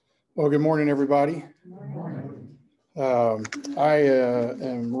Well, good morning, everybody. I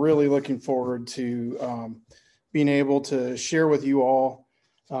am really looking forward to being able to share with you all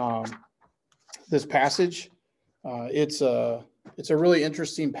this passage. It's a really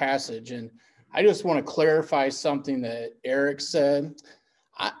interesting passage, and I just want to clarify something that Eric said.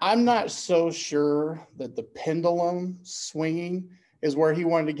 I'm not so sure that the pendulum swinging is where he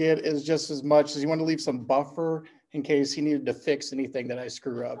wanted to get is just as much as he wanted to leave some buffer in case he needed to fix anything that I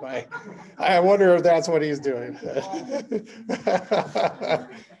screw up. I wonder if that's what he's doing.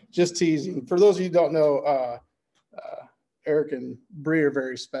 Just teasing. For those of you who don't know, Eric and Bree are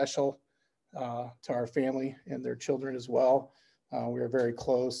very special to our family and their children as well. We are very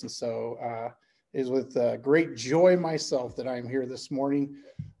close, and so it is with great joy myself that I'm here this morning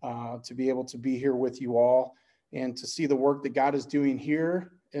to be able to be here with you all and to see the work that God is doing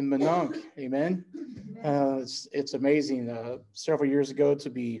here in Minonk. Amen. It's amazing. Several years ago, to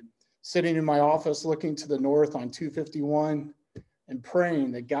be sitting in my office looking to the north on 251 and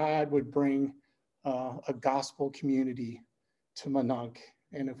praying that God would bring a gospel community to Minonk.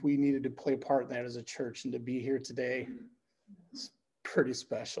 And if we needed to play a part in that as a church and to be here today, it's pretty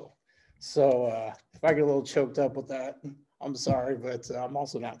special. So if I get a little choked up with that, I'm sorry, but I'm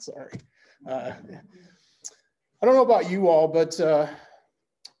also not sorry. I don't know about you all, but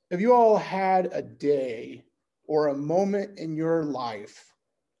have you all had a day or a moment in your life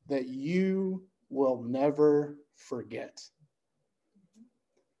that you will never forget?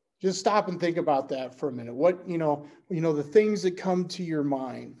 Just stop and think about that for a minute. What, the things that come to your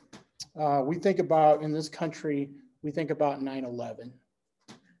mind. We think about, in this country, we think about 9/11.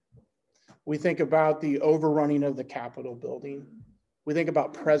 We think about the overrunning of the Capitol building. We think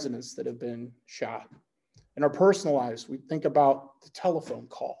about presidents that have been shot. In our personal lives, we think about the telephone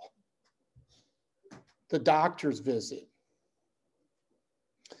call, the doctor's visit.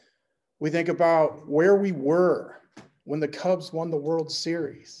 We think about where we were when the Cubs won the World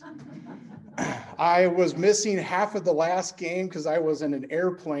Series. I was missing half of the last game because I was in an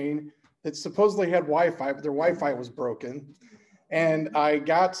airplane that supposedly had Wi-Fi, but their Wi-Fi was broken. And I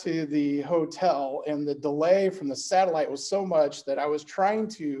got to the hotel, and the delay from the satellite was so much that I was trying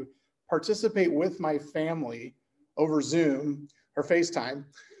to participate with my family over Zoom or FaceTime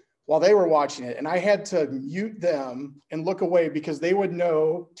while they were watching it. And I had to mute them and look away because they would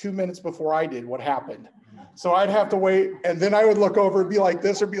know 2 minutes before I did what happened. So I'd have to wait, and then I would look over and be like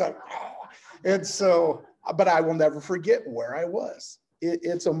this or be like, oh. And so, but I will never forget where I was.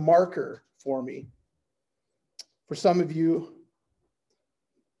 It's a marker for me. For some of you,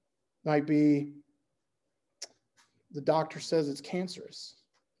 might be the doctor says it's cancerous.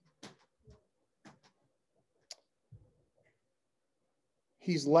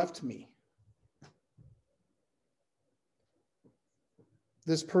 He's left me.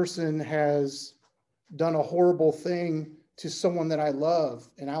 This person has done a horrible thing to someone that I love,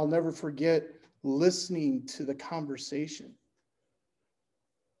 and I'll never forget listening to the conversation.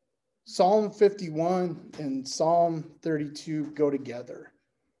 Psalm 51 and Psalm 32 go together.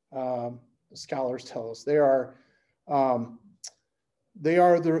 The scholars tell us they are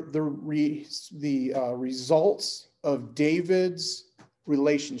the results of David's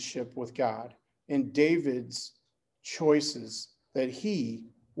relationship with God and David's choices that he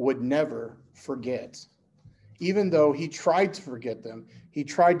would never forget. Even though he tried to forget them, he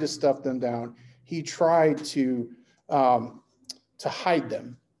tried to stuff them down, he tried to hide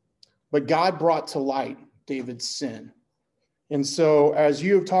them. But God brought to light David's sin. And so as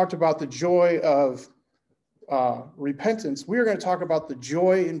you have talked about the joy of repentance, we are going to talk about the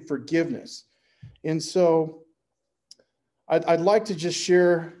joy in forgiveness. And so I'd like to just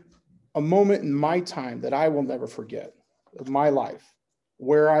share a moment in my time that I will never forget of my life,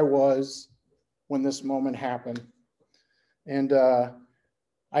 where I was when this moment happened. And I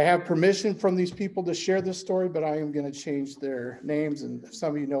have permission from these people to share this story, but I am going to change their names. And if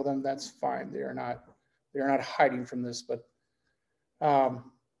some of you know them, that's fine. They are not hiding from this. But I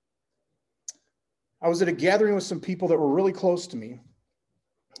was at a gathering with some people that were really close to me.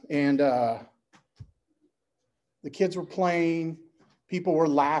 And the kids were playing, people were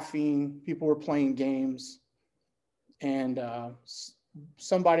laughing, people were playing games. And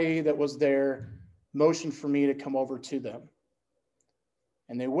somebody that was there motioned for me to come over to them.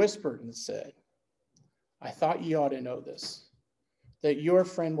 And they whispered and said, I thought you ought to know this, that your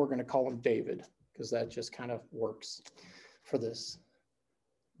friend, we're going to call him David, because that just kind of works for this.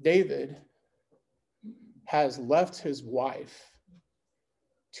 David has left his wife,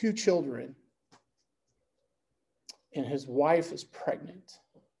 2 children, and his wife is pregnant.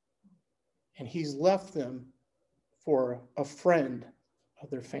 And he's left them for a friend of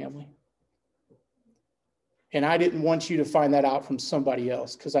their family. And I didn't want you to find that out from somebody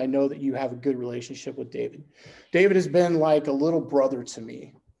else, because I know that you have a good relationship with David. David has been like a little brother to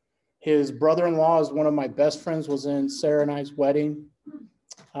me. His brother-in-law is one of my best friends, was in Sarah and I's wedding.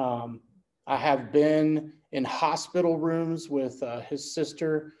 I have been in hospital rooms with his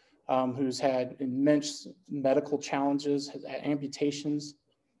sister, who's had immense medical challenges, has had amputations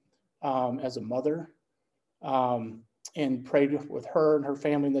as a mother, and prayed with her and her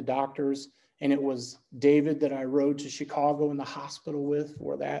family and the doctors. And it was David that I rode to Chicago in the hospital with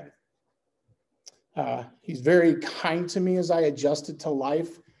for that. He's very kind to me as I adjusted to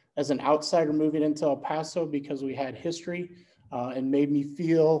life as an outsider moving into El Paso, because we had history, and made me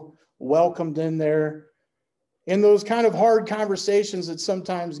feel welcomed in there. In those kind of hard conversations that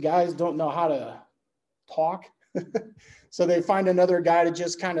sometimes guys don't know how to talk. So they find another guy to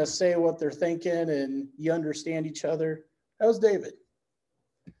just kind of say what they're thinking, and you understand each other. That was David.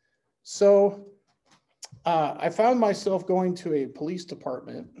 So I found myself going to a police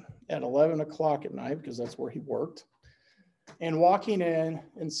department at 11 o'clock at night, because that's where he worked, and walking in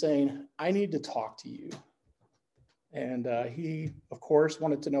and saying, I need to talk to you. And he, of course,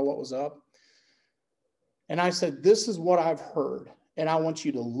 wanted to know what was up. And I said, this is what I've heard, and I want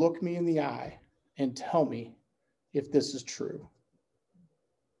you to look me in the eye and tell me if this is true.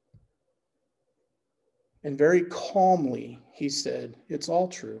 And very calmly, he said, it's all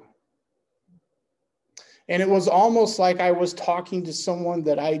true. And it was almost like I was talking to someone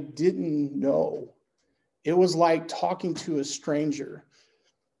that I didn't know. It was like talking to a stranger.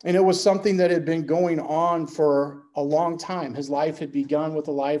 And it was something that had been going on for a long time. His life had begun with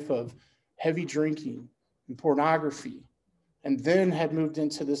a life of heavy drinking and pornography, and then had moved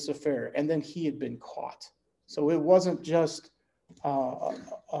into this affair. And then he had been caught. So it wasn't just a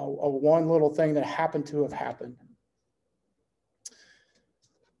one little thing that happened to have happened.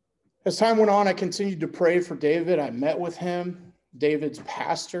 As time went on, I continued to pray for David. I met with him. David's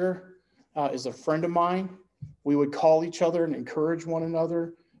pastor is a friend of mine. We would call each other and encourage one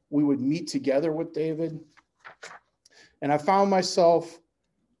another. We would meet together with David. And I found myself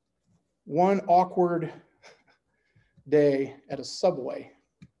one awkward day at a Subway,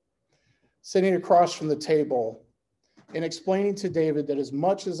 sitting across from the table and explaining to David that as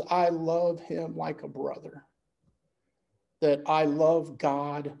much as I love him like a brother, that I love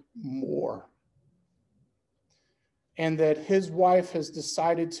God more. And that his wife has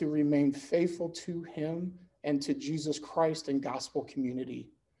decided to remain faithful to him and to Jesus Christ and gospel community.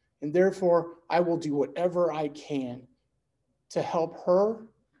 And therefore, I will do whatever I can to help her,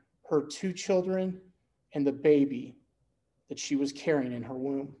 her 2 children, and the baby that she was carrying in her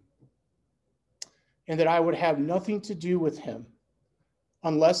womb. And that I would have nothing to do with him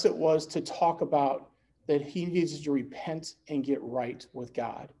unless it was to talk about that he needs to repent and get right with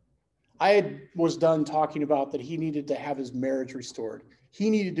God. I was done talking about that he needed to have his marriage restored. He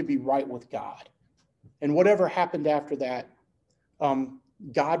needed to be right with God. And whatever happened after that,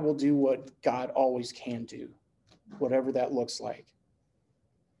 God will do what God always can do, whatever that looks like.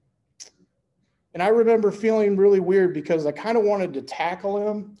 And I remember feeling really weird, because I kind of wanted to tackle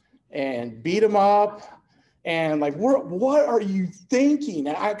him and beat him up. And like, what are you thinking?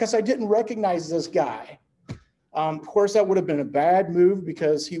 Because I didn't recognize this guy. Of course, that would have been a bad move,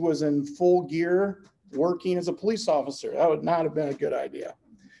 because he was in full gear working as a police officer. That would not have been a good idea.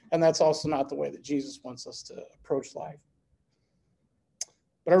 And that's also not the way that Jesus wants us to approach life.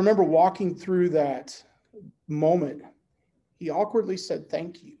 But I remember walking through that moment. He awkwardly said,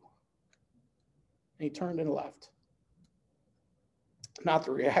 thank you. And he turned and left. Not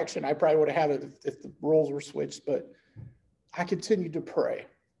the reaction I probably would have had if the roles were switched, but I continued to pray.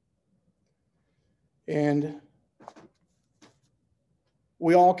 And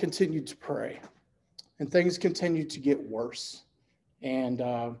we all continued to pray. And things continued to get worse. And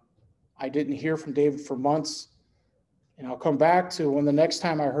I didn't hear from David for months. And I'll come back to when the next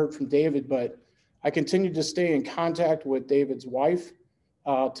time I heard from David, but I continued to stay in contact with David's wife,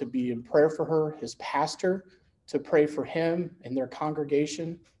 to be in prayer for her, his pastor, to pray for him and their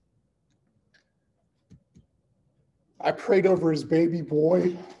congregation. I prayed over his baby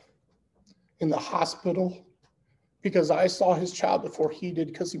boy in the hospital, because I saw his child before he did,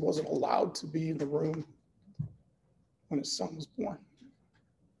 because he wasn't allowed to be in the room when his son was born.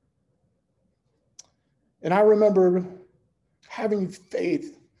 And I remember having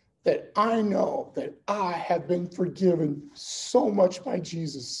faith that I know that I have been forgiven so much by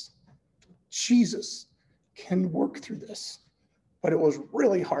Jesus. Jesus can work through this, but it was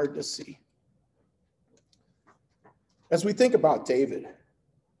really hard to see. As we think about David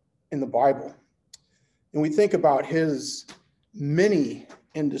in the Bible, and we think about his many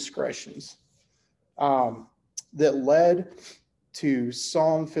indiscretions that led to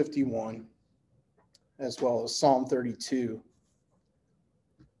Psalm 51 as well as Psalm 32.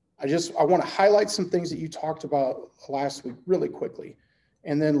 I want to highlight some things that you talked about last week really quickly,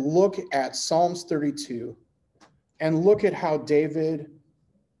 and then look at Psalms 32 and look at how David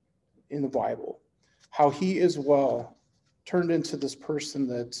in the Bible, how he as well turned into this person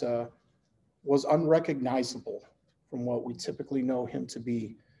that was unrecognizable from what we typically know him to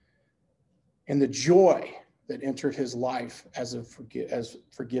be, and the joy that entered his life as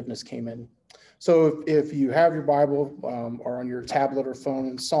forgiveness came in. So if you have your Bible or on your tablet or phone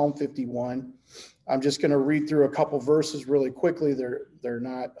in Psalm 51, I'm just going to read through a couple verses really quickly. They're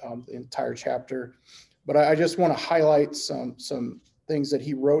not the entire chapter, but I just want to highlight some things that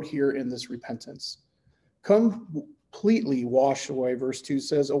he wrote here in this repentance. Completely wash away, verse 2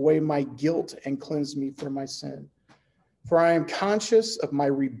 says, away my guilt and cleanse me from my sin. For I am conscious of my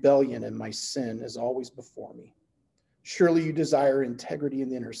rebellion, and my sin is always before me. Surely you desire integrity in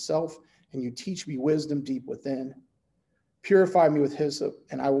the inner self, and you teach me wisdom deep within. Purify me with hyssop,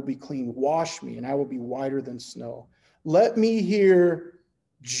 and I will be clean. Wash me, and I will be whiter than snow. Let me hear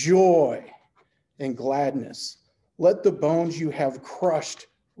joy and gladness. Let the bones you have crushed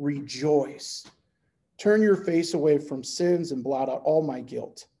rejoice. Turn your face away from sins and blot out all my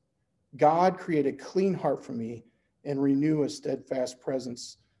guilt. God, create a clean heart for me and renew a steadfast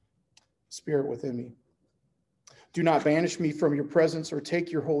spirit within me. Do not banish me from your presence or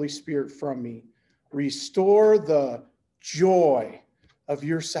take your Holy Spirit from me. Restore the joy of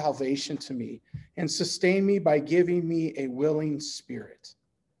your salvation to me and sustain me by giving me a willing spirit.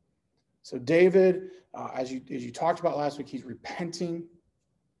 So David, as you talked about last week, he's repenting.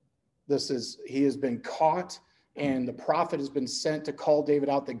 He has been caught, and the prophet has been sent to call David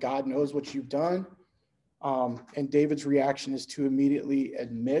out that God knows what you've done. And David's reaction is to immediately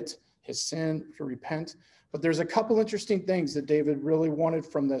admit his sin, to repent. But there's a couple interesting things that David really wanted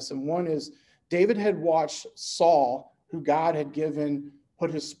from this. And one is David had watched Saul, who God had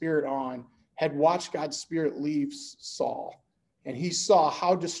put his spirit on, had watched God's spirit leave Saul. And he saw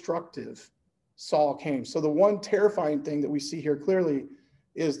how destructive Saul came. So the one terrifying thing that we see here clearly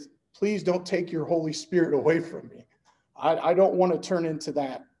is, please don't take your Holy Spirit away from me. I don't want to turn into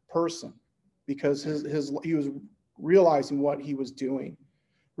that person, because he was realizing what he was doing.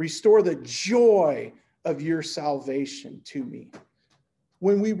 Restore the joy of your salvation to me.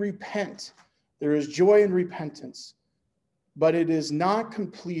 When we repent, there is joy in repentance, but it is not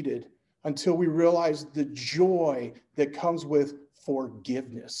completed until we realize the joy that comes with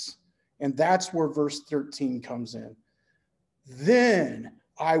forgiveness. And that's where verse 13 comes in. Then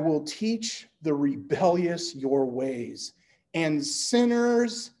I will teach the rebellious your ways, and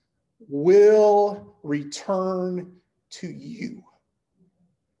sinners will return to you.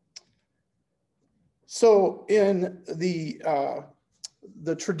 So in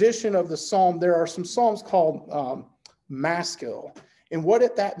the tradition of the psalm, there are some psalms called maskil. And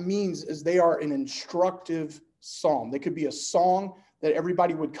what that means is they are an instructive psalm. They could be a song that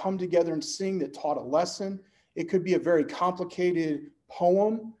everybody would come together and sing that taught a lesson. It could be a very complicated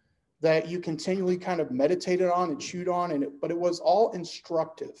poem that you continually kind of meditated on and chewed on, but it was all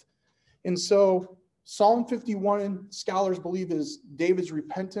instructive. And so Psalm 51, scholars believe, is David's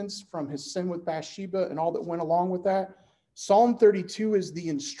repentance from his sin with Bathsheba and all that went along with that. Psalm 32 is the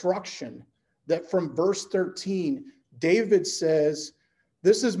instruction that from verse 13, David says,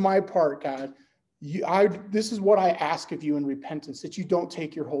 this is my part, God. This is what I ask of you in repentance, that you don't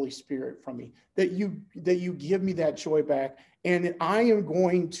take your Holy Spirit from me, that you give me that joy back, and I am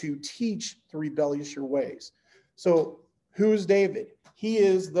going to teach the rebellious your ways. So who is David? He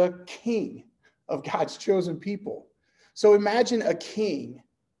is the king of God's chosen people. So imagine a king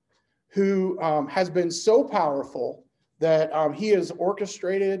who has been so powerful that he has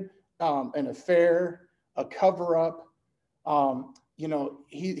orchestrated an affair, a cover-up.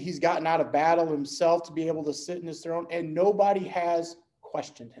 He's gotten out of battle himself to be able to sit in his throne, and nobody has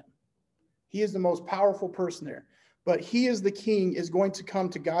questioned him. He is the most powerful person there. But he is the king, is going to come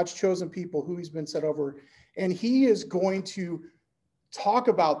to God's chosen people who he's been set over, and he is going to talk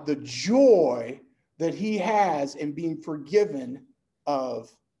about the joy that he has in being forgiven of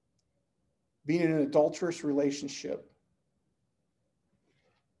being in an adulterous relationship,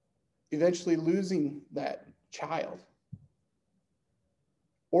 eventually losing that child,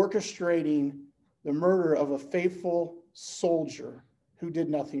 orchestrating the murder of a faithful soldier who did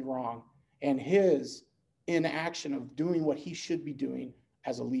nothing wrong, and his inaction of doing what he should be doing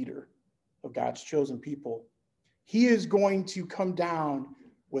as a leader of God's chosen people. He is going to come down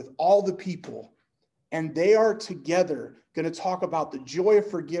with all the people, and they are together going to talk about the joy of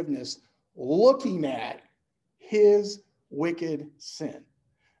forgiveness, looking at his wicked sin.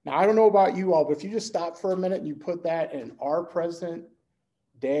 Now, I don't know about you all, but if you just stop for a minute and you put that in our present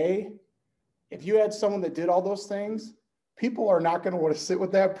day, if you had someone that did all those things, people are not going to want to sit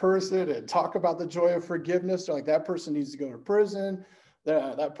with that person and talk about the joy of forgiveness. They're like, that person needs to go to prison.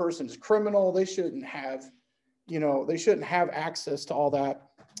 That person is criminal. They shouldn't have, they shouldn't have access to all that.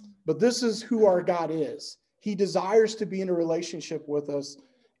 But this is who our God is. He desires to be in a relationship with us.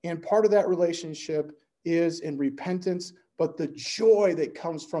 And part of that relationship is in repentance, but the joy that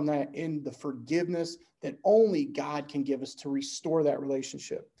comes from that in the forgiveness that only God can give us to restore that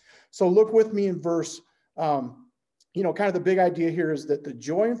relationship. So look with me in verse, kind of the big idea here is that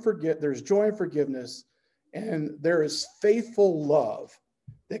there's joy in forgiveness, and there is faithful love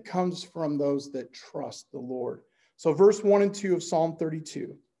that comes from those that trust the Lord. So verse 1 and 2 of Psalm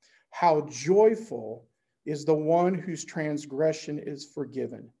 32, how joyful is the one whose transgression is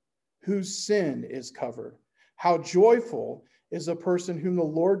forgiven, whose sin is covered. How joyful is a person whom the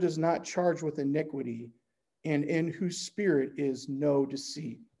Lord does not charge with iniquity, and in whose spirit is no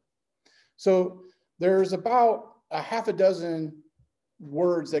deceit. So there's about a half a dozen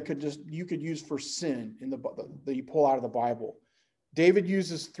words that you could use for sin that you pull out of the Bible. David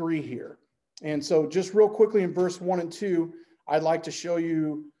uses 3 here. And so just real quickly in verse 1 and 2, I'd like to show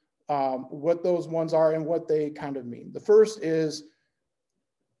you what those ones are and what they kind of mean. The first is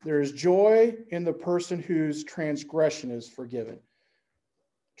there is joy in the person whose transgression is forgiven.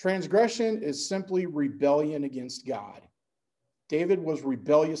 Transgression is simply rebellion against God. David was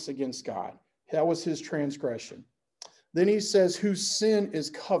rebellious against God. That was his transgression. Then he says, whose sin is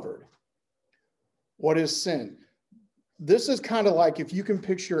covered. What is sin? This is kind of like if you can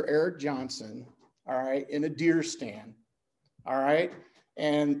picture Eric Johnson, all right, in a deer stand, all right,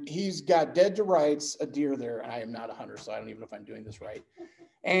 and he's got dead to rights a deer there. And I am not a hunter, so I don't even know if I'm doing this right.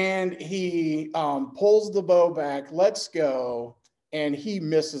 And he pulls the bow back, lets go, and he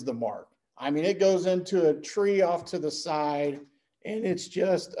misses the mark. I mean, it goes into a tree off to the side, and it's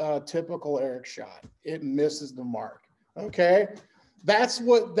just a typical Eric shot. It misses the mark. Okay, that's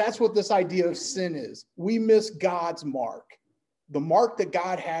what this idea of sin is. We miss God's mark, the mark that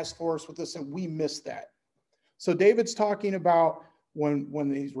God has for us with us, and we miss that. So David's talking about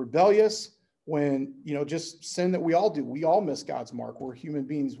when he's rebellious, when just sin that we all do. We all miss God's mark. We're human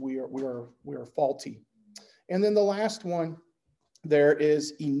beings. We are faulty. And then the last one there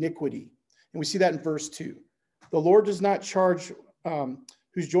is iniquity, and we see that in verse 2. The Lord does not charge.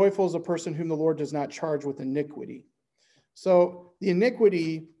 Who's joyful is a person whom the Lord does not charge with iniquity. So the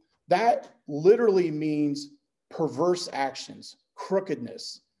iniquity, that literally means perverse actions,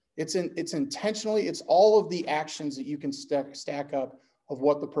 crookedness. It's intentionally, it's all of the actions that you can stack up of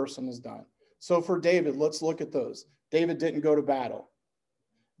what the person has done. So for David, let's look at those. David didn't go to battle.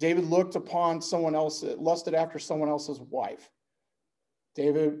 David looked upon someone else, lusted after someone else's wife.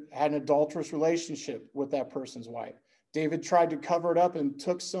 David had an adulterous relationship with that person's wife. David tried to cover it up and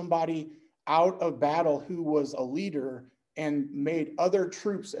took somebody out of battle who was a leader and made other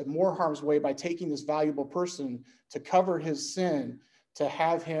troops at more harm's way by taking this valuable person to cover his sin, to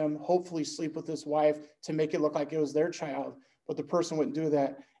have him hopefully sleep with his wife, to make it look like it was their child, but the person wouldn't do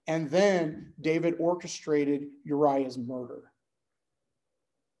that. And then David orchestrated Uriah's murder.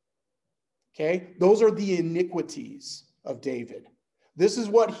 Okay, those are the iniquities of David. This is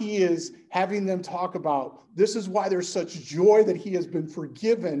what he is having them talk about. This is why there's such joy that he has been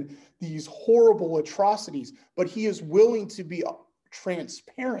forgiven these horrible atrocities, but he is willing to be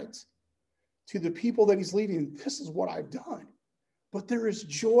transparent to the people that he's leading. This is what I've done, but there is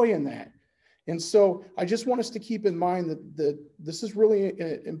joy in that. And so I just want us to keep in mind that this is really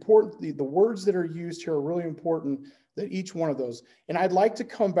important. The words that are used here are really important, that each one of those. And I'd like to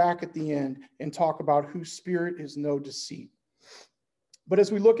come back at the end and talk about whose spirit is no deceit. But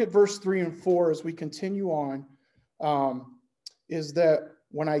as we look at verse 3 and 4, as we continue on, is that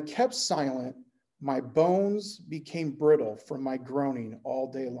when I kept silent, my bones became brittle from my groaning all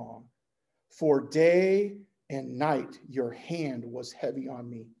day long. For day and night your hand was heavy on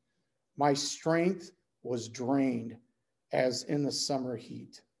me. My strength was drained as in the summer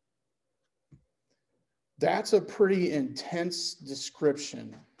heat. That's a pretty intense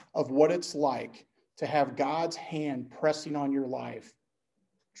description of what it's like to have God's hand pressing on your life,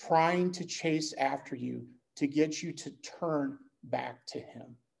 trying to chase after you to get you to turn back to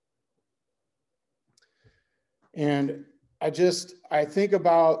him. And I think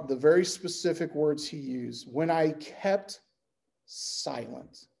about the very specific words he used. When I kept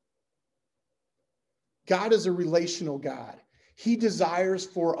silent. God is a relational God. He desires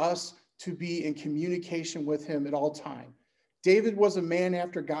for us to be in communication with him at all time. David was a man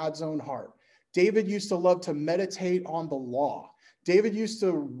after God's own heart. David used to love to meditate on the law. David used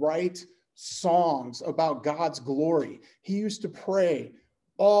to write songs about God's glory. He used to pray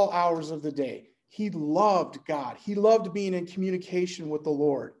all hours of the day. He loved God. He loved being in communication with the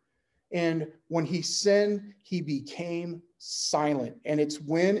Lord. And when he sinned, he became silent. And it's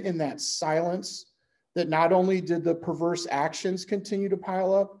when in that silence that not only did the perverse actions continue to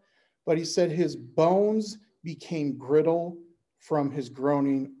pile up, but he said his bones became brittle from his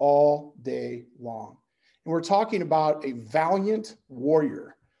groaning all day long. And we're talking about a valiant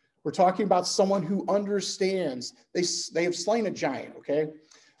warrior. We're talking about someone who understands. They have slain a giant, okay?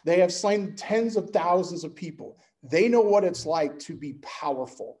 They have slain tens of thousands of people. They know what it's like to be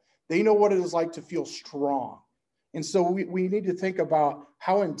powerful. They know what it is like to feel strong. And so we need to think about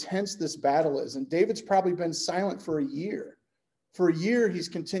how intense this battle is. And David's probably been silent for a year. For a year, he's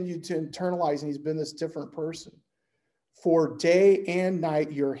continued to internalize, and he's been this different person. For day and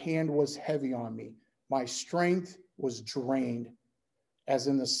night, your hand was heavy on me. My strength was drained as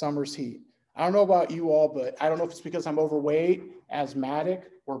in the summer's heat. I don't know about you all, but I don't know if it's because I'm overweight, asthmatic,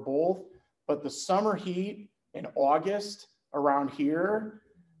 or both, but the summer heat in August around here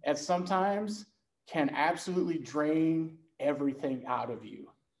at sometimes can absolutely drain everything out of you.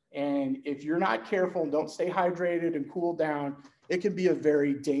 And if you're not careful and don't stay hydrated and cool down, it can be a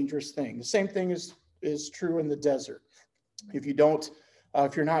very dangerous thing. The same thing is true in the desert. If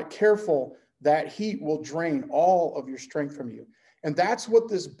you're not careful, that heat will drain all of your strength from you. And that's what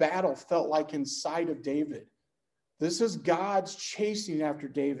this battle felt like inside of David. This is God's chasing after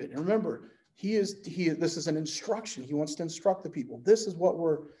David. And remember, this is an instruction. He wants to instruct the people. This is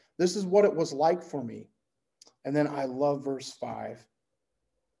what it was like for me. And then I love verse 5.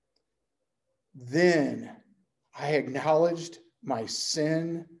 Then I acknowledged my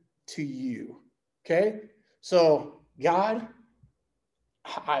sin to you. Okay? So, God,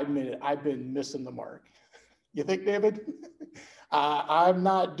 I admit it, I've been missing the mark. You think, David? I'm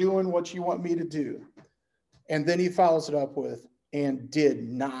not doing what you want me to do. And then he follows it up with, and did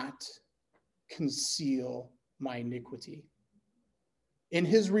not conceal my iniquity. In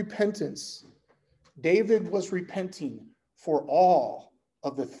his repentance, David was repenting for all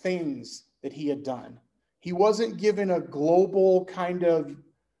of the things that he had done. He wasn't given a global kind of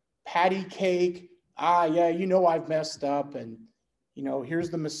patty cake. Yeah, I've messed up, and here's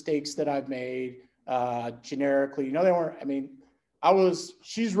the mistakes that I've made generically. They weren't,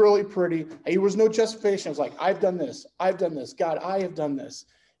 she's really pretty. He was no justification. I was like, I've done this. God, I have done this.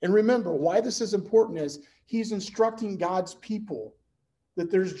 And remember, why this is important is he's instructing God's people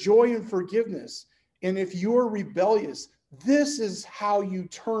that there's joy in forgiveness. And if you're rebellious, this is how you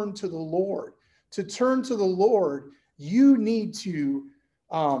turn to the Lord. To turn to the Lord, you need to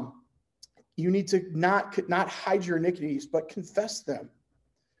not hide your iniquities, but confess them.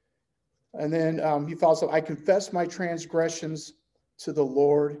 And then he follows up, I confess my transgressions to the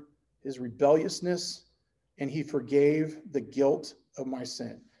Lord, his rebelliousness, and he forgave the guilt of my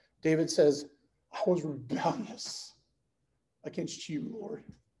sin. David says, I was rebellious against you, Lord.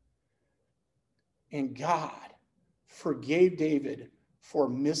 And God forgave David for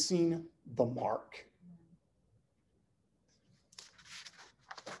missing the mark.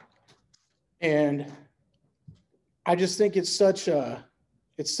 And I just think it's such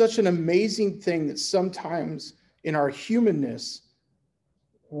an amazing thing that sometimes in our humanness,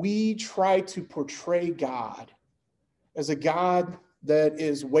 we try to portray God as a God that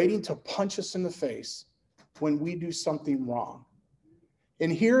is waiting to punch us in the face when we do something wrong.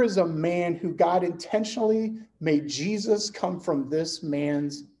 And here is a man who God intentionally made Jesus come from this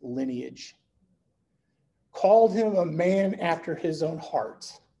man's lineage, called him a man after his own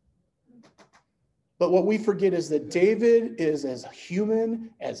heart. But what we forget is that David is as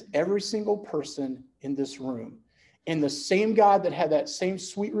human as every single person in this room. And the same God that had that same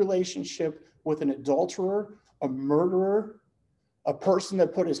sweet relationship with an adulterer, a murderer, a person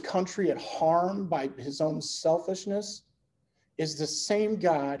that put his country at harm by his own selfishness, is the same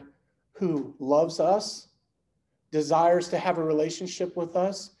God who loves us, desires to have a relationship with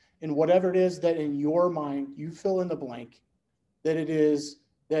us, and whatever it is that in your mind, you fill in the blank,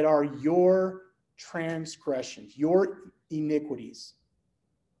 that are your transgressions, your iniquities.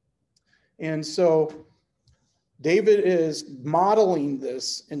 And so David is modeling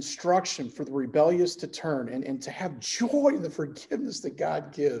this instruction for the rebellious to turn and to have joy in the forgiveness that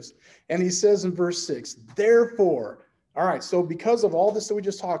God gives. And he says in verse 6, therefore, all right, so because of all this that we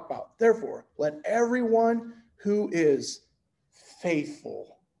just talked about, therefore, let everyone who is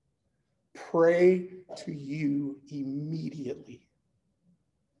faithful pray to you immediately.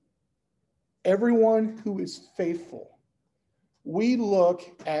 Everyone who is faithful. we look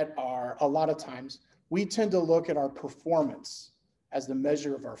at a lot of times, we tend to look at our performance as the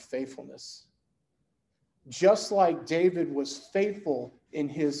measure of our faithfulness. Just like David was faithful in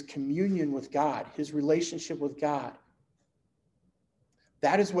his communion with God, his relationship with God.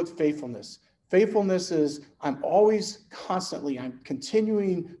 That is what faithfulness. Faithfulness is I'm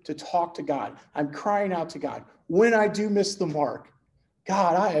continuing to talk to God. I'm crying out to God. When I do miss the mark,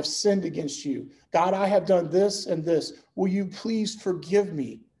 God, I have sinned against you. God, I have done this and this. Will you please forgive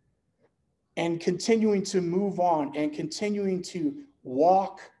me? And continuing to move on and continuing to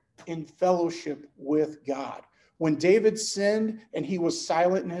walk in fellowship with God. When David sinned and he was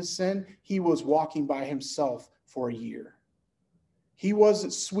silent in his sin, he was walking by himself for a year. He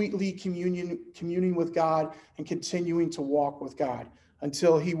wasn't sweetly communing with God and continuing to walk with God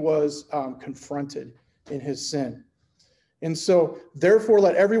until he was confronted in his sin. And so, therefore,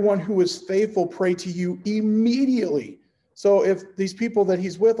 let everyone who is faithful pray to you immediately. So if these people that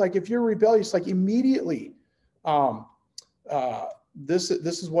he's with, like if you're rebellious, like immediately, this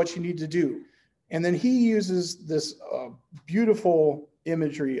is what you need to do. And then he uses this beautiful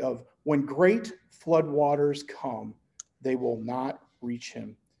imagery of when great floodwaters come, they will not reach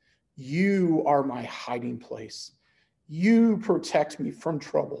him. You are my hiding place. You protect me from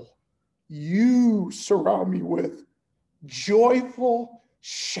trouble. You surround me with joyful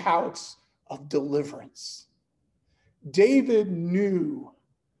shouts of deliverance. David knew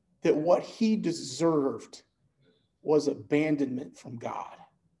that what he deserved was abandonment from God.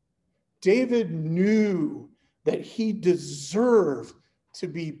 David knew that he deserved to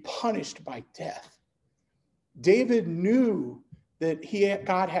be punished by death. David knew that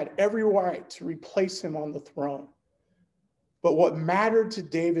God had every right to replace him on the throne. But what mattered to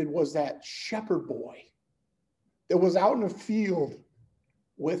David was that shepherd boy that was out in the field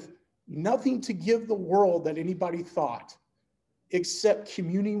with nothing to give the world that anybody thought except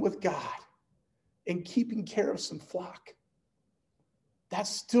communing with God and keeping care of some flock. That's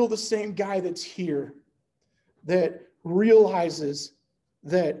still the same guy that's here that realizes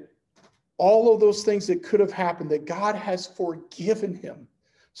that all of those things that could have happened, that God has forgiven him.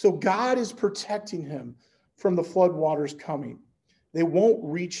 So God is protecting him from the floodwaters coming. They won't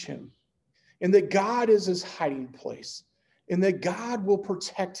reach him. And that God is his hiding place. And that God will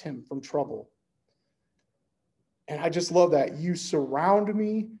protect him from trouble. And I just love that. You surround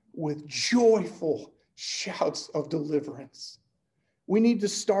me with joyful shouts of deliverance. We need to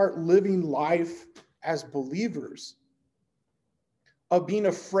start living life as believers of being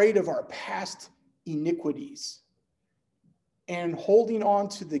afraid of our past iniquities and holding on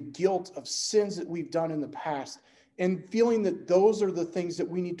to the guilt of sins that we've done in the past and feeling that those are the things that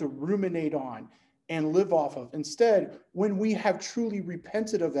we need to ruminate on and live off of. Instead, when we have truly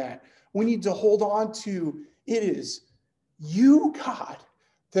repented of that, we need to hold on to it is you, God,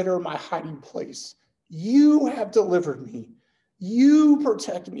 that are my hiding place. You have delivered me. You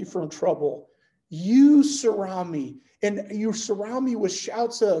protect me from trouble. You surround me. And you surround me with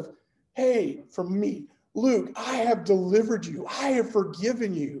shouts of, hey, from me, Luke, I have delivered you. I have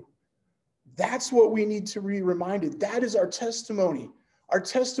forgiven you. That's what we need to be reminded. That is our testimony. Our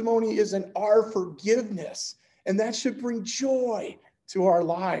testimony is in our forgiveness, and that should bring joy to our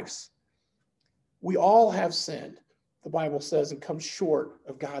lives. We all have sinned, the Bible says, and come short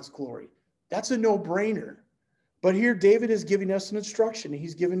of God's glory. That's a no-brainer. But here David is giving us an instruction.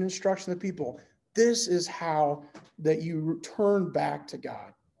 He's giving instruction to people. This is how that you turn back to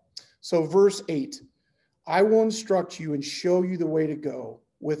God. So verse 8, I will instruct you and show you the way to go.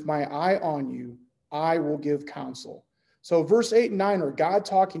 With my eye on you, I will give counsel. So verse 8 and 9 are God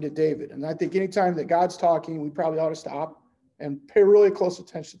talking to David. And I think anytime that God's talking, we probably ought to stop and pay really close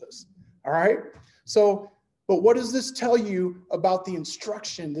attention to this. All right? So, but what does this tell you about the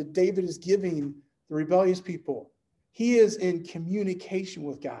instruction that David is giving the rebellious people? He is in communication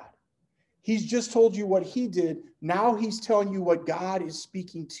with God. He's just told you what he did. Now he's telling you what God is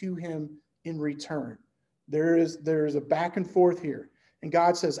speaking to him in return. There is a back and forth here. And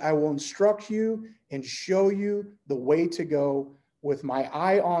God says, I will instruct you and show you the way to go. With my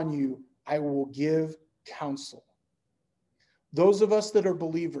eye on you, I will give counsel. Those of us that are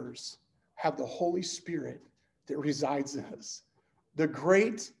believers have the Holy Spirit that resides in us, the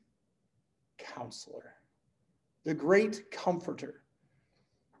great counselor, the great comforter.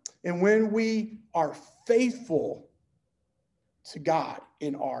 And when we are faithful to God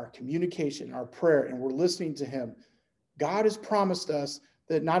in our communication, our prayer, and we're listening to him, God has promised us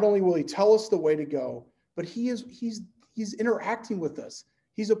that not only will he tell us the way to go, but he's interacting with us.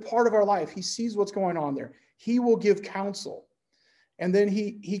 He's a part of our life. He sees what's going on there. He will give counsel. And then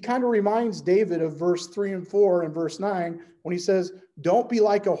he kind of reminds David of verse 3 and 4 and verse 9 when he says, don't be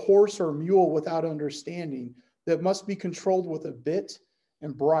like a horse or mule without understanding, that must be controlled with a bit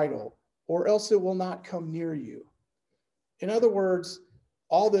and bridle, or else it will not come near you. In other words,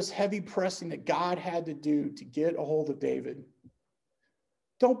 all this heavy pressing that God had to do to get a hold of David,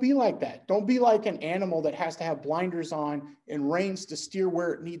 don't be like that. Don't be like an animal that has to have blinders on and reins to steer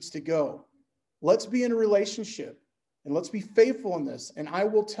where it needs to go. Let's be in a relationship and let's be faithful in this. And I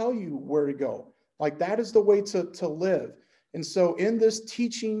will tell you where to go. Like that is the way to live. And so in this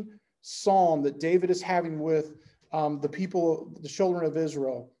teaching psalm that David is having with the people, the children of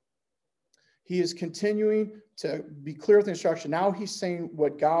Israel, he is continuing to be clear with instruction. Now he's saying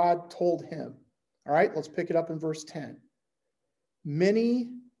what God told him. All right, let's pick it up in verse 10.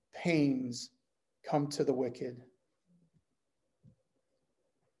 Many pains come to the wicked.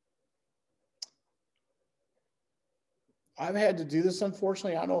 I've had to do this,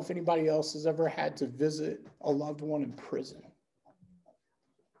 unfortunately. I don't know if anybody else has ever had to visit a loved one in prison.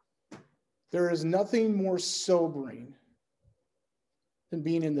 There is nothing more sobering than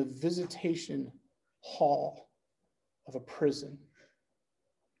being in the visitation hall of a prison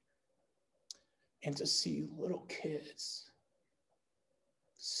and to see little kids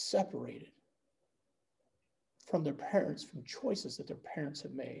separated from their parents, from choices that their parents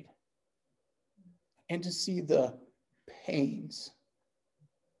have made, and to see the pains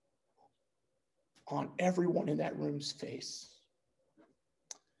on everyone in that room's face.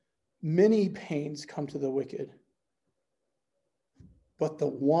 Many pains come to the wicked, but the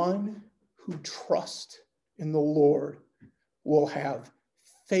one who trusts in the Lord will have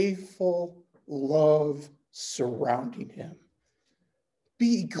faithful love surrounding him.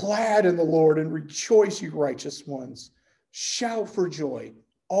 Be glad in the Lord and rejoice, you righteous ones. Shout for joy,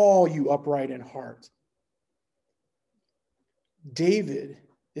 all you upright in heart. David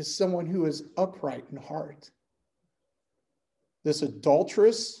is someone who is upright in heart. This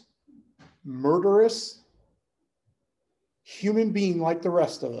adulterous, murderous human being like the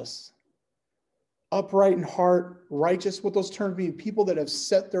rest of us, upright in heart, righteous, what those terms mean, people that have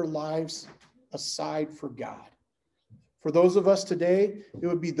set their lives aside for God. For those of us today, it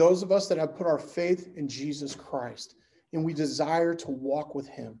would be those of us that have put our faith in Jesus Christ and we desire to walk with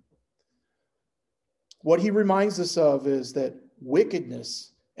him. What he reminds us of is that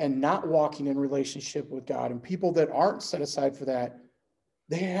wickedness and not walking in relationship with God and people that aren't set aside for that,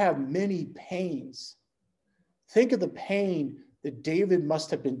 they have many pains. Think of the pain that David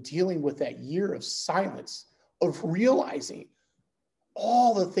must have been dealing with that year of silence, of realizing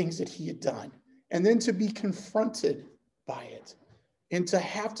all the things that he had done, and then to be confronted by it and to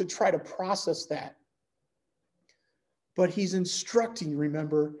have to try to process that. But he's instructing,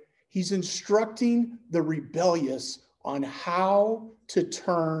 remember, he's instructing the rebellious on how to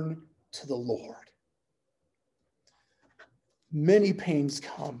turn to the Lord. Many pains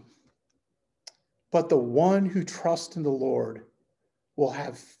come, but the one who trusts in the Lord will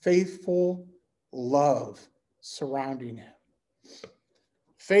have faithful love surrounding him.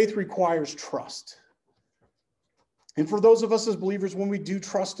 Faith requires trust. And for those of us as believers, when we do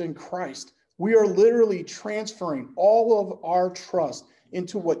trust in Christ, we are literally transferring all of our trust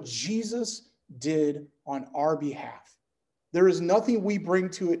into what Jesus did on our behalf. There is nothing we bring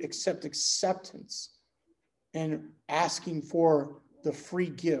to it except acceptance and asking for the free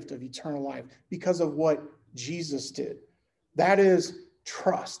gift of eternal life because of what Jesus did. That is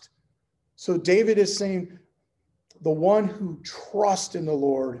trust. So David is saying, the one who trusts in the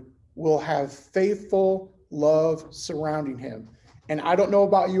Lord will have faithful love surrounding him. And I don't know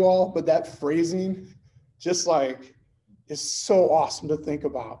about you all, but that phrasing just like is so awesome to think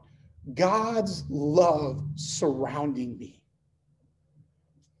about. God's love surrounding me.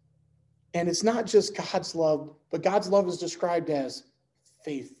 And it's not just God's love, but God's love is described as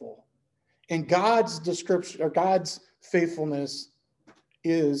faithful. And God's description or God's faithfulness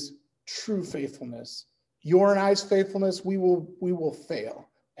is true faithfulness. Your and I's faithfulness, we will fail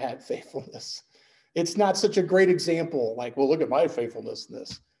at faithfulness. It's not such a great example, like, well, look at my faithfulness in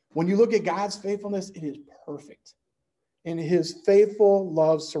this. When you look at God's faithfulness, it is perfect. And his faithful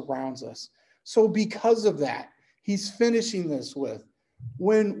love surrounds us. So because of that, he's finishing this with,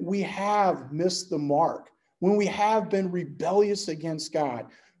 when we have missed the mark, when we have been rebellious against God,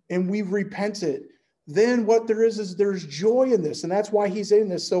 and we've repented, then what there is there's joy in this. And that's why he's in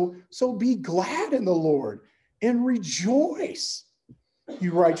this. So be glad in the Lord and rejoice,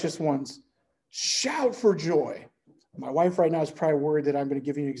 you righteous ones. Shout for joy. My wife right now is probably worried that I'm going to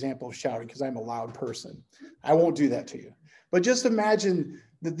give you an example of shouting because I'm a loud person. I won't do that to you. But just imagine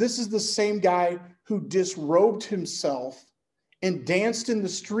that this is the same guy who disrobed himself and danced in the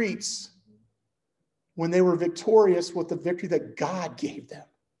streets when they were victorious with the victory that God gave them.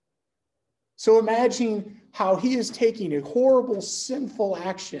 So imagine how he is taking a horrible, sinful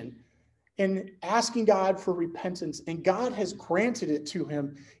action and asking God for repentance, and God has granted it to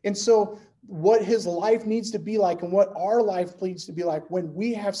him. And so what his life needs to be like and what our life needs to be like when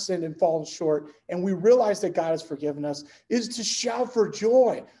we have sinned and fallen short and we realize that God has forgiven us is to shout for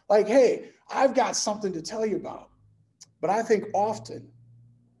joy. Like, hey, I've got something to tell you about. But I think often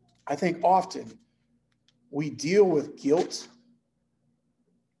we deal with guilt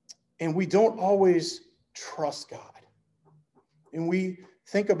and we don't always trust God. And we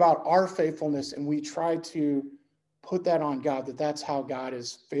think about our faithfulness and we try to put that on God, that's how God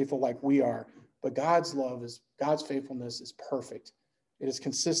is faithful like we are. But God's faithfulness is perfect. It is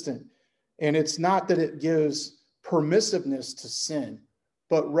consistent. And it's not that it gives permissiveness to sin,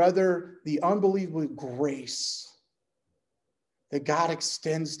 but rather the unbelievable grace that God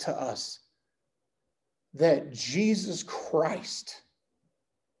extends to us, that Jesus Christ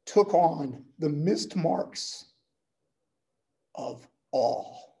took on the missed marks of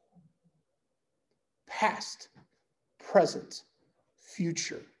all, past, present,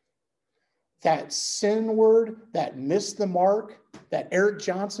 future. That sin word that missed the mark, that Eric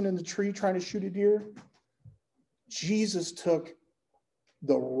Johnson in the tree trying to shoot a deer, Jesus took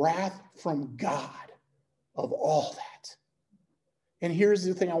the wrath from God of all that. And here's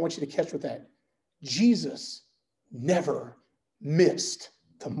the thing I want you to catch with that. Jesus never missed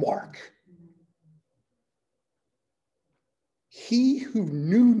the mark. He who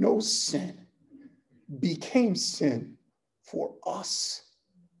knew no sin became sin for us.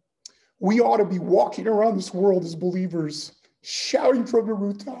 We ought to be walking around this world as believers, shouting from the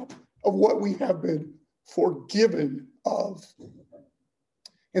rooftop of what we have been forgiven of.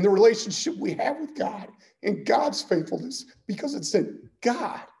 And the relationship we have with God and God's faithfulness, because it's in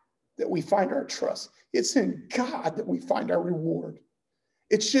God that we find our trust. It's in God that we find our reward.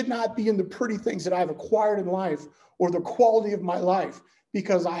 It should not be in the pretty things that I've acquired in life or the quality of my life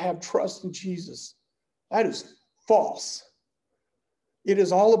because I have trust in Jesus. That is false. It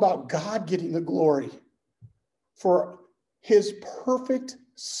is all about God getting the glory for his perfect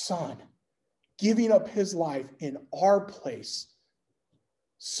Son giving up his life in our place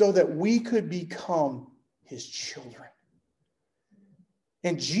so that we could become his children.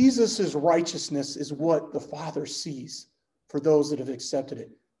 And Jesus' righteousness is what the Father sees for those that have accepted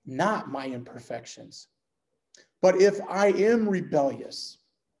it, not my imperfections. But if I am rebellious,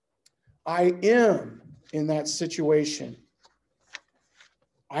 I am in that situation,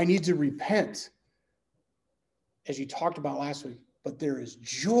 I need to repent, as you talked about last week, but there is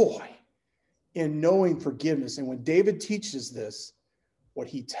joy in knowing forgiveness. And when David teaches this, what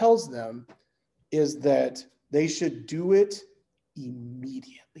he tells them is that they should do it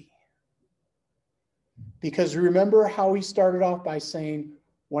immediately. Because remember how he started off by saying,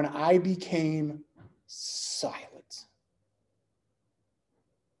 when I became silent,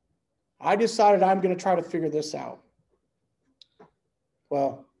 I decided I'm going to try to figure this out.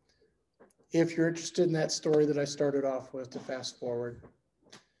 Well, if you're interested in that story that I started off with, to fast forward,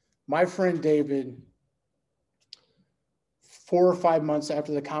 my friend David, 4 or 5 months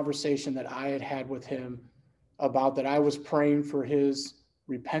after the conversation that I had had with him about that I was praying for his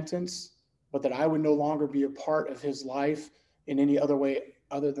repentance, but that I would no longer be a part of his life in any other way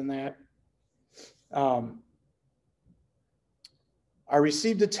other than that, I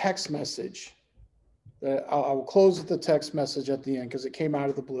received a text message. I will close with the text message at the end because it came out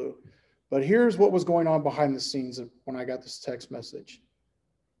of the blue. But here's what was going on behind the scenes when I got this text message.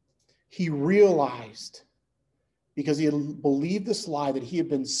 He realized, because he had believed this lie, that he had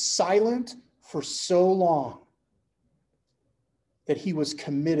been silent for so long, that he was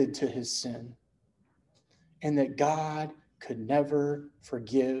committed to his sin and that God could never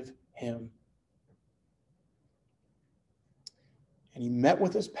forgive him. And he met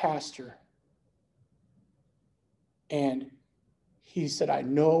with his pastor and he said, I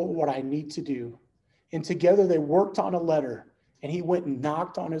know what I need to do. And together they worked on a letter, and he went and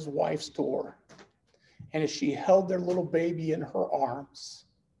knocked on his wife's door. And as she held their little baby in her arms,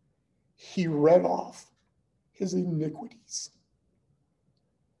 he read off his iniquities.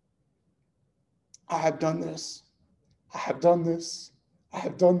 I have done this. I have done this. I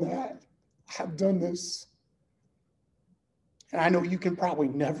have done that. I have done this. And I know you can probably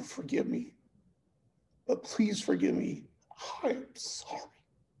never forgive me, but please forgive me. I am sorry.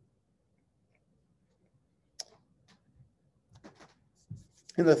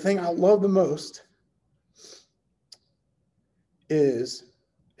 And the thing I love the most is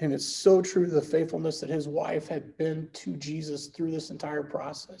And it's so true to the faithfulness that his wife had been to Jesus through this entire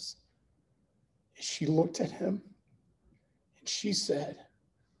process. She looked at him and she said,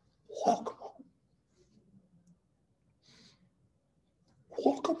 welcome home.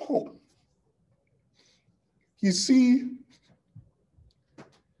 Welcome home. You see,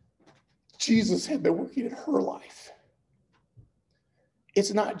 Jesus had been working in her life.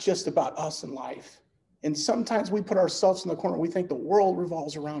 It's not just about us in life. And sometimes we put ourselves in the corner. We think the world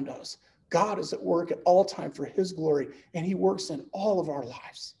revolves around us. God is at work at all time for his glory, and he works in all of our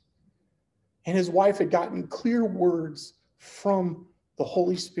lives. And his wife had gotten clear words from the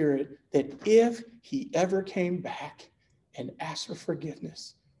Holy Spirit that if he ever came back and asked for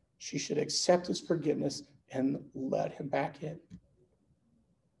forgiveness, she should accept his forgiveness and let him back in.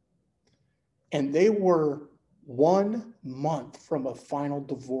 And they were 1 month from a final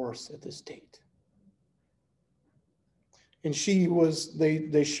divorce at this date. And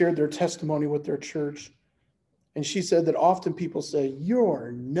they shared their testimony with their church. And she said that often people say,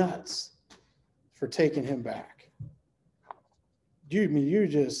 you're nuts for taking him back. You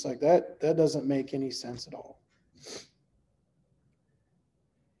just like that doesn't make any sense at all.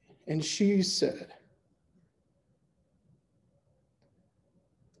 And she said,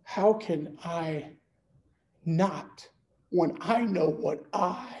 how can I not when I know what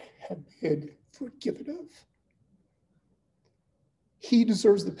I have been forgiven of? He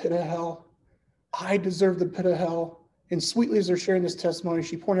deserves the pit of hell. I deserve the pit of hell. And sweetly as they're sharing this testimony,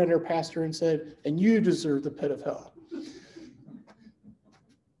 she pointed at her pastor and said, and you deserve the pit of hell.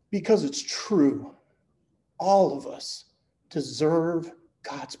 Because it's true. All of us deserve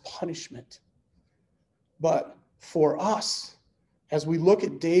God's punishment. But for us, as we look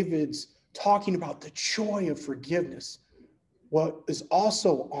at David's talking about the joy of forgiveness, what is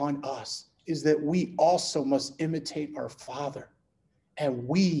also on us is that we also must imitate our Father. And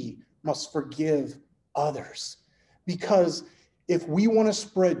we must forgive others. Because if we want to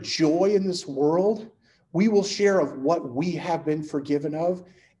spread joy in this world, we will share of what we have been forgiven of,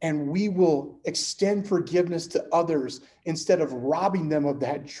 and we will extend forgiveness to others instead of robbing them of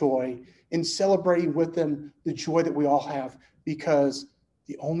that joy and celebrating with them the joy that we all have, because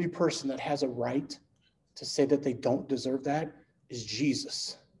the only person that has a right to say that they don't deserve that is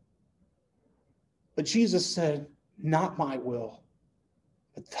Jesus. But Jesus said, not my will,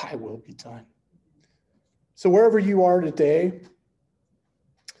 but thy will be done. So wherever you are today,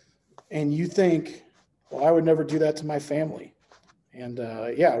 and you think, well, I would never do that to my family. And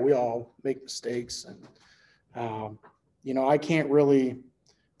yeah, we all make mistakes. And, I can't really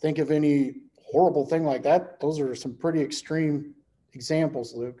think of any horrible thing like that. Those are some pretty extreme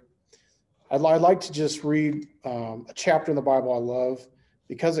examples, Luke. I'd like to just read a chapter in the Bible I love,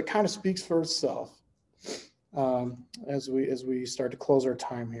 because it kind of speaks for itself. As we start to close our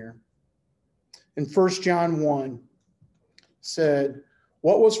time here. In 1 John 1 said,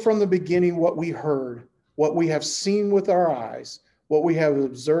 what was from the beginning what we heard, what we have seen with our eyes, what we have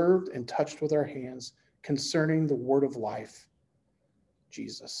observed and touched with our hands concerning the word of life,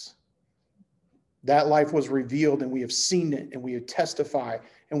 Jesus. That life was revealed, and we have seen it, and we have testified,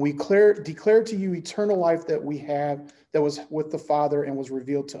 and we declare to you eternal life that we have, that was with the Father and was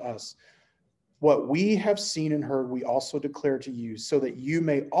revealed to us. What we have seen and heard, we also declare to you, so that you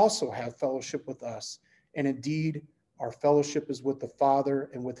may also have fellowship with us. And indeed, our fellowship is with the Father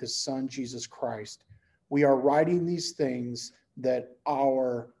and with his Son, Jesus Christ. We are writing these things that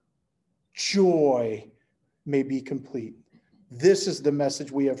our joy may be complete. This is the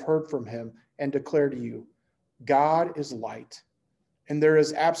message we have heard from him and declare to you. God is light, and there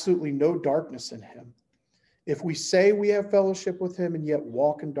is absolutely no darkness in him. If we say we have fellowship with him and yet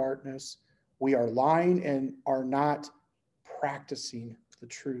walk in darkness, we are lying and are not practicing the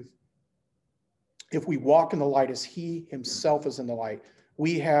truth. If we walk in the light as he himself is in the light,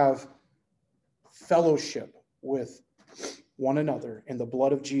 we have fellowship with one another, and the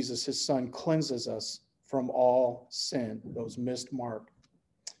blood of Jesus, his Son, cleanses us from all sin, those missed mark.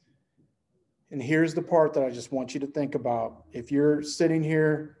 And here's the part that I just want you to think about. If you're sitting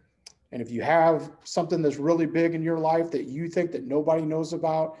here and if you have something that's really big in your life that you think that nobody knows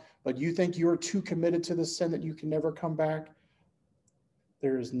about, but you think you're too committed to the sin that you can never come back,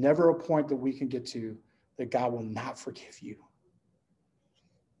 there is never a point that we can get to that God will not forgive you.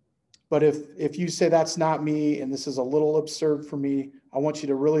 But if you say that's not me and this is a little absurd for me, I want you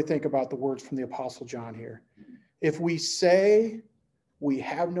to really think about the words from the Apostle John here. If we say we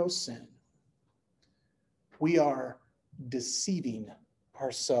have no sin, we are deceiving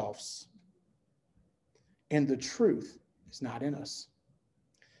ourselves, and the truth is not in us.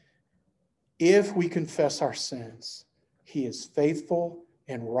 If we confess our sins, he is faithful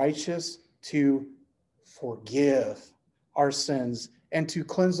and righteous to forgive our sins and to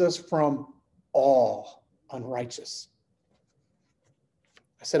cleanse us from all unrighteous.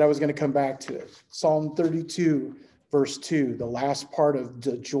 I said I was going to come back to it. Psalm 32, verse 2, the last part of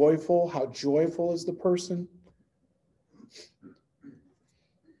the joyful, how joyful is the person,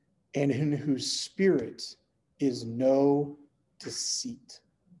 and in whose spirit is no deceit.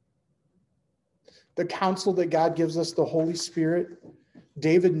 The counsel that God gives us, the Holy Spirit,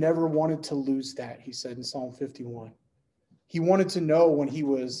 David never wanted to lose that, he said in Psalm 51. He wanted to know when he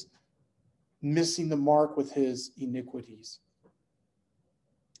was missing the mark with his iniquities.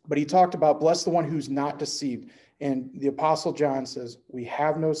 But he talked about, bless the one who's not deceived. And the Apostle John says, we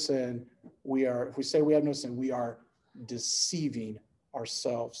have no sin. If we say we have no sin, we are deceiving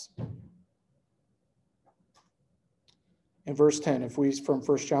ourselves. In verse 10, from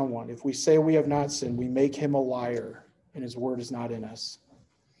 1 John 1, if we say we have not sinned, we make him a liar, and his word is not in us.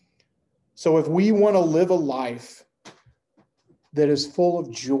 So if we want to live a life that is full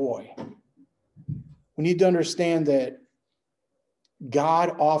of joy, we need to understand that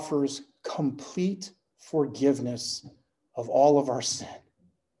God offers complete forgiveness of all of our sin.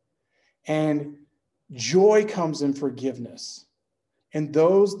 And joy comes in forgiveness. And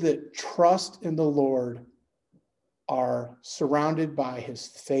those that trust in the Lord are surrounded by his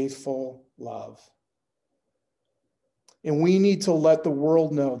faithful love. And we need to let the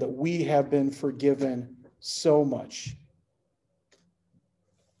world know that we have been forgiven so much.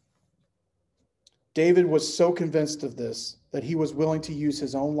 David was so convinced of this that he was willing to use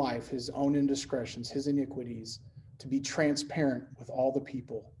his own life, his own indiscretions, his iniquities, to be transparent with all the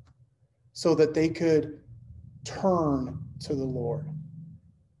people so that they could turn to the Lord.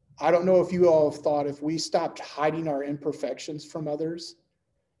 I don't know if you all have thought, if we stopped hiding our imperfections from others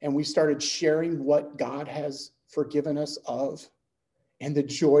and we started sharing what God has forgiven us of and the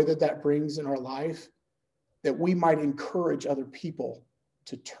joy that that brings in our life, that we might encourage other people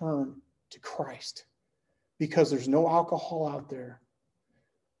to turn to Christ. Because there's no alcohol out there.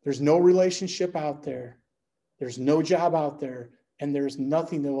 There's no relationship out there. There's no job out there. And there's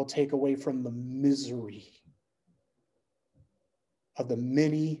nothing that will take away from the misery of the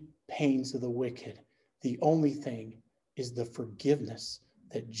many pains of the wicked. The only thing is the forgiveness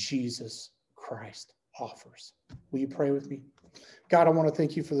that Jesus Christ offers. Will you pray with me? God, I want to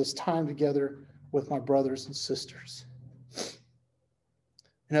thank you for this time together with my brothers and sisters.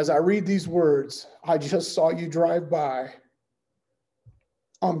 And as I read these words, I just saw you drive by.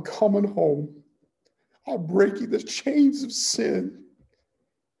 I'm coming home. I'm breaking the chains of sin.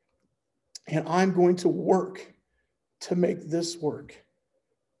 And I'm going to work to make this work.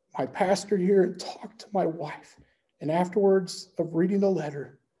 My pastor here and talked to my wife. And afterwards of reading the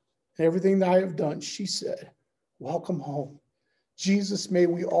letter and everything that I have done, she said, welcome home. Jesus, may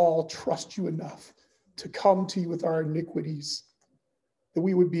we all trust you enough to come to you with our iniquities, that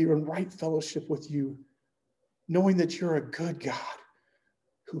we would be in right fellowship with you, knowing that you're a good God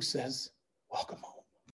who says, welcome home.